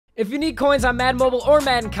If you need coins on Madden Mobile or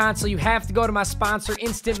Madden Console, you have to go to my sponsor,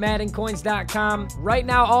 InstantMaddenCoins.com. Right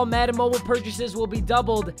now, all Madden Mobile purchases will be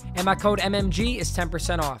doubled, and my code MMG is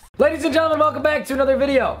 10% off. Ladies and gentlemen, welcome back to another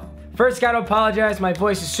video. First, gotta apologize, my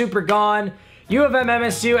voice is super gone. U of M,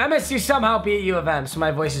 MSU. MSU somehow beat U of M, so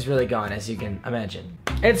my voice is really gone, as you can imagine.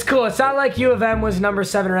 It's cool. It's not like U of M was number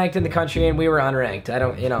 7 ranked in the country and we were unranked. I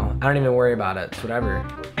don't even worry about it. It's whatever.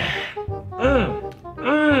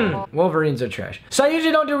 Wolverines are trash. So I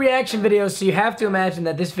usually don't do reaction videos, so you have to imagine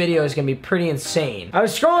that this video is gonna be pretty insane. I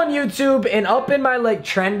was scrolling YouTube and up in my like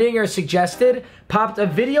trending or suggested popped a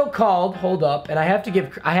video called, hold up, and I have to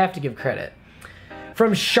give credit.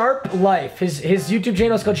 From Sharp Life. His YouTube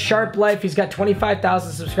channel is called Sharp Life. He's got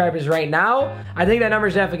 25,000 subscribers right now. I think that number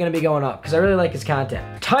is definitely going to be going up because I really like his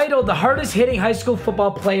content. Titled, the hardest hitting high school football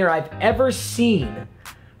player I've ever seen,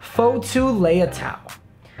 Fotu Leiato.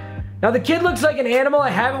 Now the kid looks like an animal. I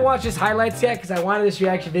haven't watched his highlights yet because I wanted this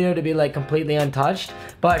reaction video to be like completely untouched.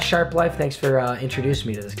 But Sharp Life, thanks for introducing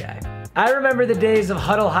me to this guy. I remember the days of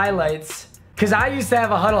huddle highlights. Because I used to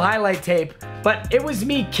have a huddle highlight tape, but it was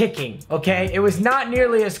me kicking, okay? It was not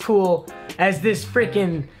nearly as cool as this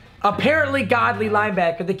freaking apparently godly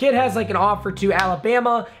linebacker. The kid has like an offer to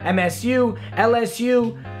Alabama, MSU,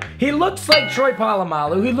 LSU. He looks like Troy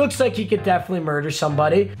Polamalu. He looks like he could definitely murder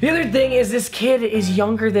somebody. The other thing is this kid is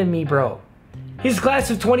younger than me, bro. He's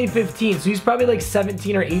class of 2015, so he's probably like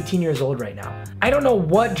 17 or 18 years old right now. I don't know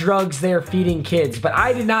what drugs they're feeding kids, but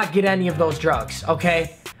I did not get any of those drugs,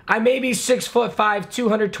 okay? I may be 6'5",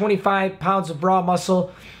 225 pounds of raw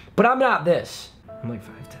muscle, but I'm not this. I'm like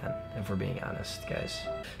 5'10", if we're being honest, guys.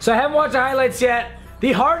 So I haven't watched the highlights yet.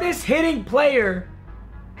 The hardest hitting player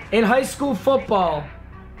in high school football.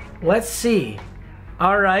 Let's see.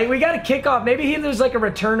 All right, we got a kickoff. Maybe there's like a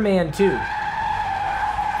return man too.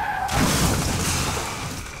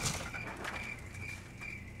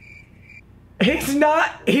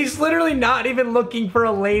 He's literally not even looking for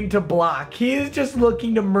a lane to block. He is just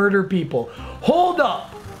looking to murder people. Hold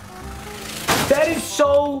up. That is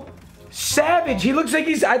so savage. He looks like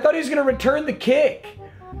I thought he was gonna return the kick.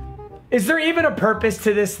 Is there even a purpose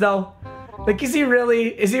to this though? Like, is he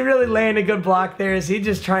really laying a good block there? Is he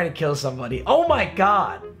just trying to kill somebody? Oh my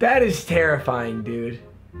God. That is terrifying, dude.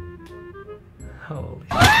 Holy.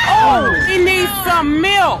 Oh, he needs some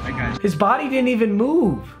milk. His body didn't even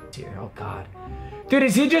move. Oh God. Dude,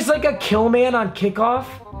 is he just like a kill man on kickoff?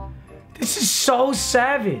 This is so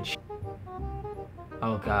savage.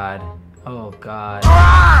 Oh God. Oh God.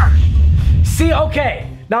 See,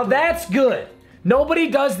 okay. Now that's good. Nobody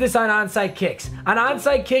does this on onside kicks. On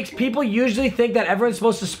onside kicks, people usually think that everyone's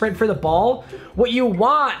supposed to sprint for the ball. What you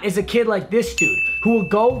want is a kid like this dude who will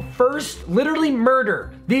go first, literally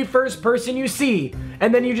murder the first person you see,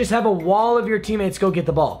 and then you just have a wall of your teammates go get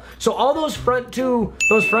the ball. So all those front two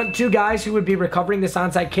guys who would be recovering this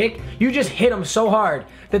onside kick, you just hit them so hard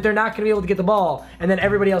that they're not gonna be able to get the ball, and then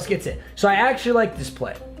everybody else gets it. So I actually like this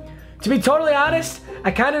play. To be totally honest, I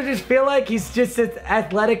kind of just feel like he's just an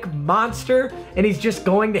athletic monster and he's just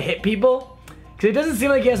going to hit people. Because it doesn't seem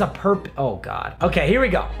like he has a purpose. Oh God. Okay, here we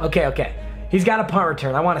go. Okay. He's got a punt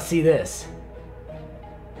return. I want to see this.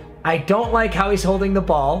 I don't like how he's holding the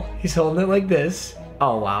ball. He's holding it like this.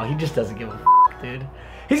 Oh wow, he just doesn't give a f, dude.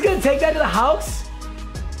 He's going to take that to the house?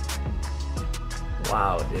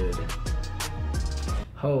 Wow, dude.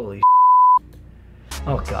 Holy shit.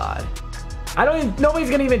 Oh God. Nobody's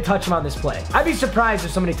gonna even touch him on this play. I'd be surprised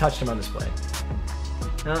if somebody touched him on this play.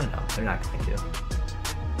 No, they're not going to.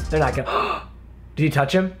 They're not gonna. Did you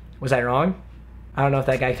touch him? Was I wrong? I don't know if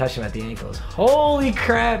that guy touched him at the ankles. Holy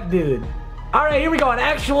crap, dude. All right, here we go. An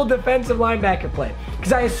actual defensive linebacker play.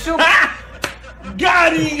 Because I assume...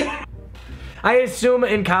 Got him! I assume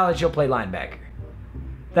in college he'll play linebacker.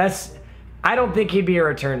 I don't think he'd be a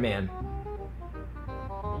return man.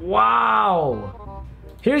 Wow.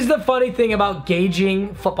 Here's the funny thing about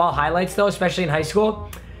gauging football highlights though, especially in high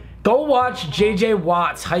school. Go watch JJ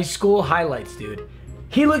Watt's high school highlights, dude.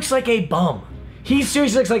 He looks like a bum. He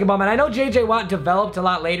seriously looks like a bum. And I know JJ Watt developed a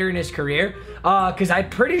lot later in his career because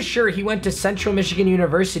I'm pretty sure he went to Central Michigan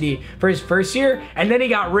University for his first year and then he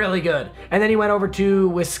got really good. And then he went over to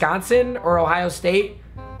Wisconsin or Ohio State.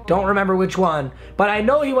 Don't remember which one. But I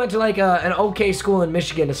know he went to like an okay school in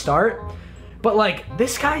Michigan to start. But like,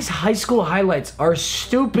 this guy's high school highlights are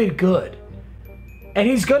stupid good. And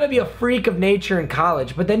he's gonna be a freak of nature in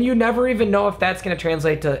college, but then you never even know if that's gonna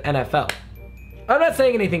translate to NFL. I'm not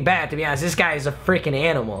saying anything bad, to be honest. This guy is a freaking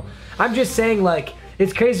animal. I'm just saying, like,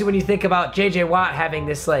 it's crazy when you think about JJ Watt having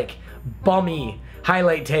this like bummy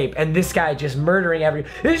highlight tape and this guy just murdering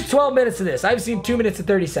There's 12 minutes of this. I've seen 2 minutes and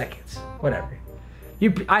 30 seconds. Whatever.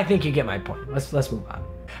 I think you get my point. Let's move on.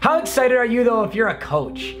 How excited are you though if you're a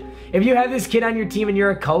coach? If you have this kid on your team and you're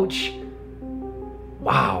a coach,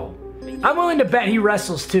 wow. I'm willing to bet he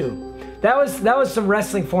wrestles too. That was some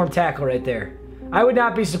wrestling form tackle right there. I would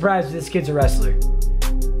not be surprised if this kid's a wrestler.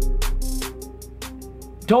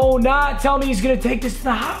 Do not tell me he's gonna take this to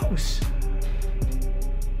the house.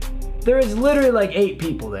 There is literally like 8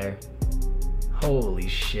 people there. Holy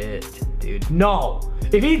shit, dude. No.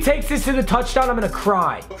 If he takes this to the touchdown, I'm gonna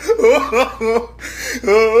cry.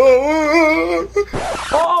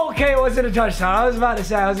 Oh, okay, it wasn't a touchdown. I was about to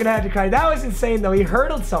say, I was gonna have to cry. That was insane though. He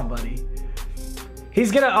hurdled somebody.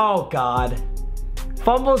 He's gonna, oh God.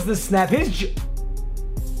 Fumbles the snap.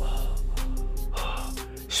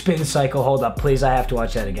 Spin cycle, hold up, please. I have to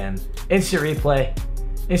watch that again. Instant replay.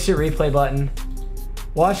 Instant replay button.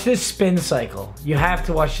 Watch this spin cycle. You have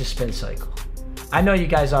to watch the spin cycle. I know you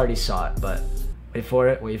guys already saw it, but wait for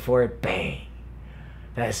it, bang.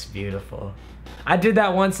 That's beautiful. I did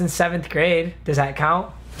that once in 7th grade. Does that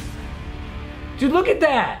count? Dude, look at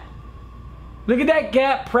that. Look at that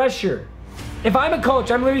gap pressure. If I'm a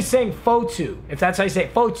coach, I'm literally saying Fotu. If that's how you say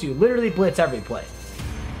it, Fotu. Literally blitz every play.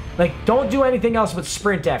 Like, don't do anything else but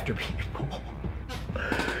sprint after people.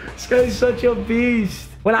 This guy's such a beast.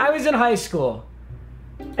 When I was in high school,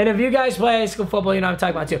 and if you guys play high school football, you know what I'm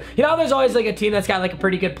talking about too. You know, there's always like a team that's got like a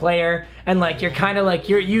pretty good player, and like you're kind of like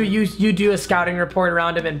you do a scouting report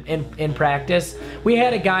around him in practice. We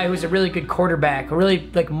had a guy who was a really good quarterback, a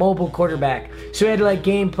really like mobile quarterback. So we had to like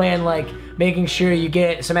game plan, like making sure you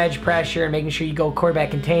get some edge pressure and making sure you go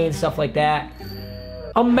quarterback contained, stuff like that.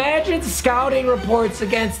 Imagine scouting reports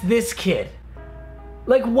against this kid.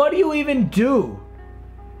 Like, what do you even do?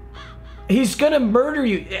 He's gonna murder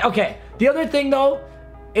you. Okay, the other thing though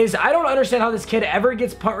is I don't understand how this kid ever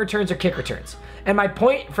gets punt returns or kick returns. And my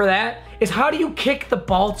point for that is, how do you kick the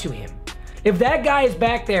ball to him? If that guy is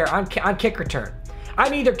back there on kick return,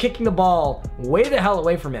 I'm either kicking the ball way the hell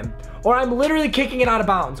away from him, or I'm literally kicking it out of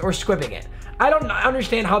bounds or squibbing it. I don't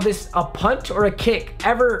understand how a punt or a kick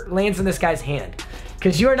ever lands in this guy's hand.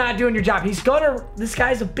 Because you're not doing your job. This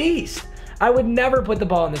guy's a beast. I would never put the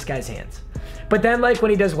ball in this guy's hands. But then like when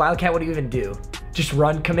he does Wildcat, what do you even do? Just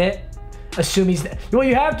run commit? Assume well,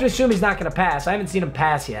 you have to assume he's not gonna pass. I haven't seen him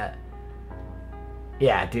pass yet.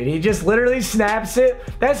 Yeah, dude, he just literally snaps it.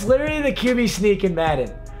 That's literally the QB sneak in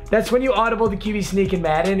Madden. That's when you audible the QB sneak in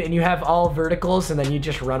Madden and you have all verticals and then you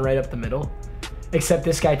just run right up the middle. Except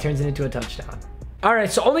this guy turns it into a touchdown. All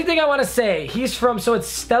right, so only thing I want to say, he's from, so it's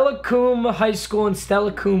Steilacoom High School in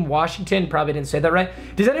Steilacoom, Washington. Probably didn't say that right.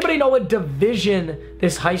 Does anybody know what division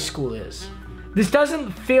this high school is? This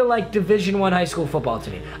doesn't feel like Division I high school football to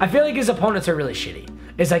me. I feel like his opponents are really shitty,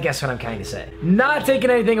 is I guess what I'm kind of saying. Not taking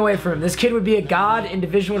anything away from him. This kid would be a god in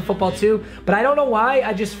Division I football too, but I don't know why.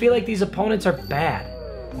 I just feel like these opponents are bad.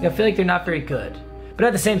 I feel like they're not very good. But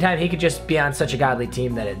at the same time, he could just be on such a godly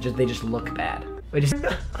team that they just look bad.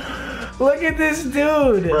 Look at this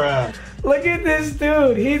dude. Bruh. Look at this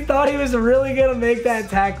dude. He thought he was really gonna make that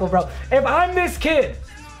tackle, bro. If I'm this kid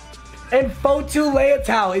and Fotu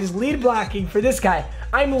Leiato is lead blocking for this guy,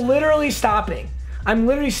 I'm literally stopping. I'm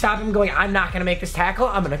literally stopping going, I'm not gonna make this tackle.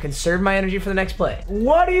 I'm gonna conserve my energy for the next play.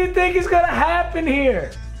 What do you think is gonna happen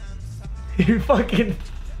here? He fucking,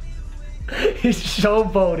 he's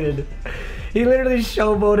showboated. He literally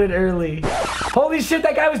showboated early. Holy shit,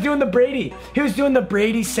 that guy was doing the Brady. He was doing the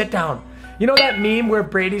Brady sit down. You know that meme where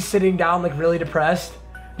Brady's sitting down like really depressed?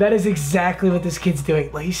 That is exactly what this kid's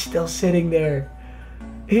doing. Like, he's still sitting there.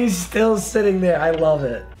 He's still sitting there. I love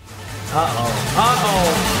it. Uh-oh.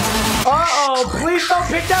 Uh-oh. Uh-oh. Please don't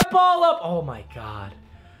pick that ball up. Oh my God.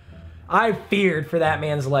 I feared for that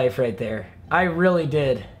man's life right there. I really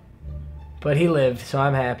did. But he lived, so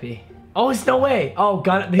I'm happy. Oh, it's no way. Oh, he's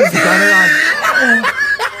gunner on.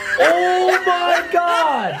 Oh my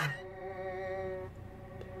God.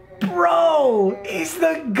 Bro, he's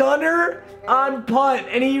the gunner on punt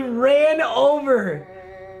and he ran over.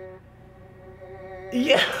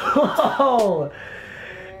 Yeah. Oh,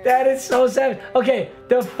 that is so sad. Okay,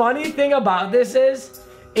 the funny thing about this is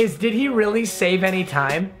did he really save any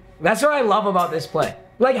time? That's what I love about this play.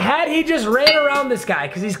 Like, had he just ran around this guy,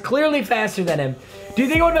 because he's clearly faster than him, do you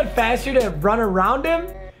think it would have been faster to run around him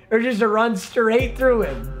or just to run straight through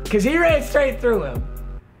him? Because he ran straight through him.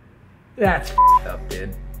 That's f***ed up,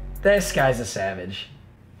 dude. This guy's a savage.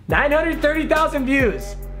 930,000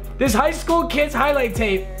 views. This high school kid's highlight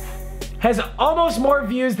tape has almost more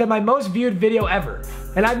views than my most viewed video ever.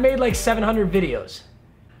 And I've made like 700 videos.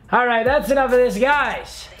 All right, that's enough of this,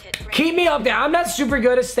 guys. Keep me updated. I'm not super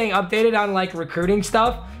good at staying updated on like recruiting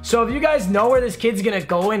stuff. So if you guys know where this kid's gonna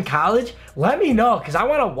go in college, let me know, because I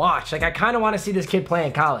want to watch. Like, I kind of want to see this kid play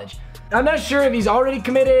in college. I'm not sure if he's already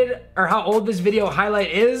committed or how old this video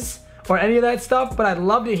highlight is or any of that stuff, but I'd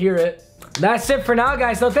love to hear it. That's it for now,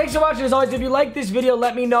 guys. So thanks for watching. As always, if you like this video,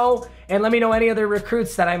 let me know, and let me know any other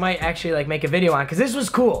recruits that I might actually like make a video on, because this was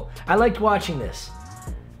cool. I liked watching this.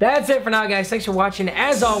 That's it for now, guys. Thanks for watching.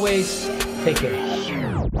 As always, take care.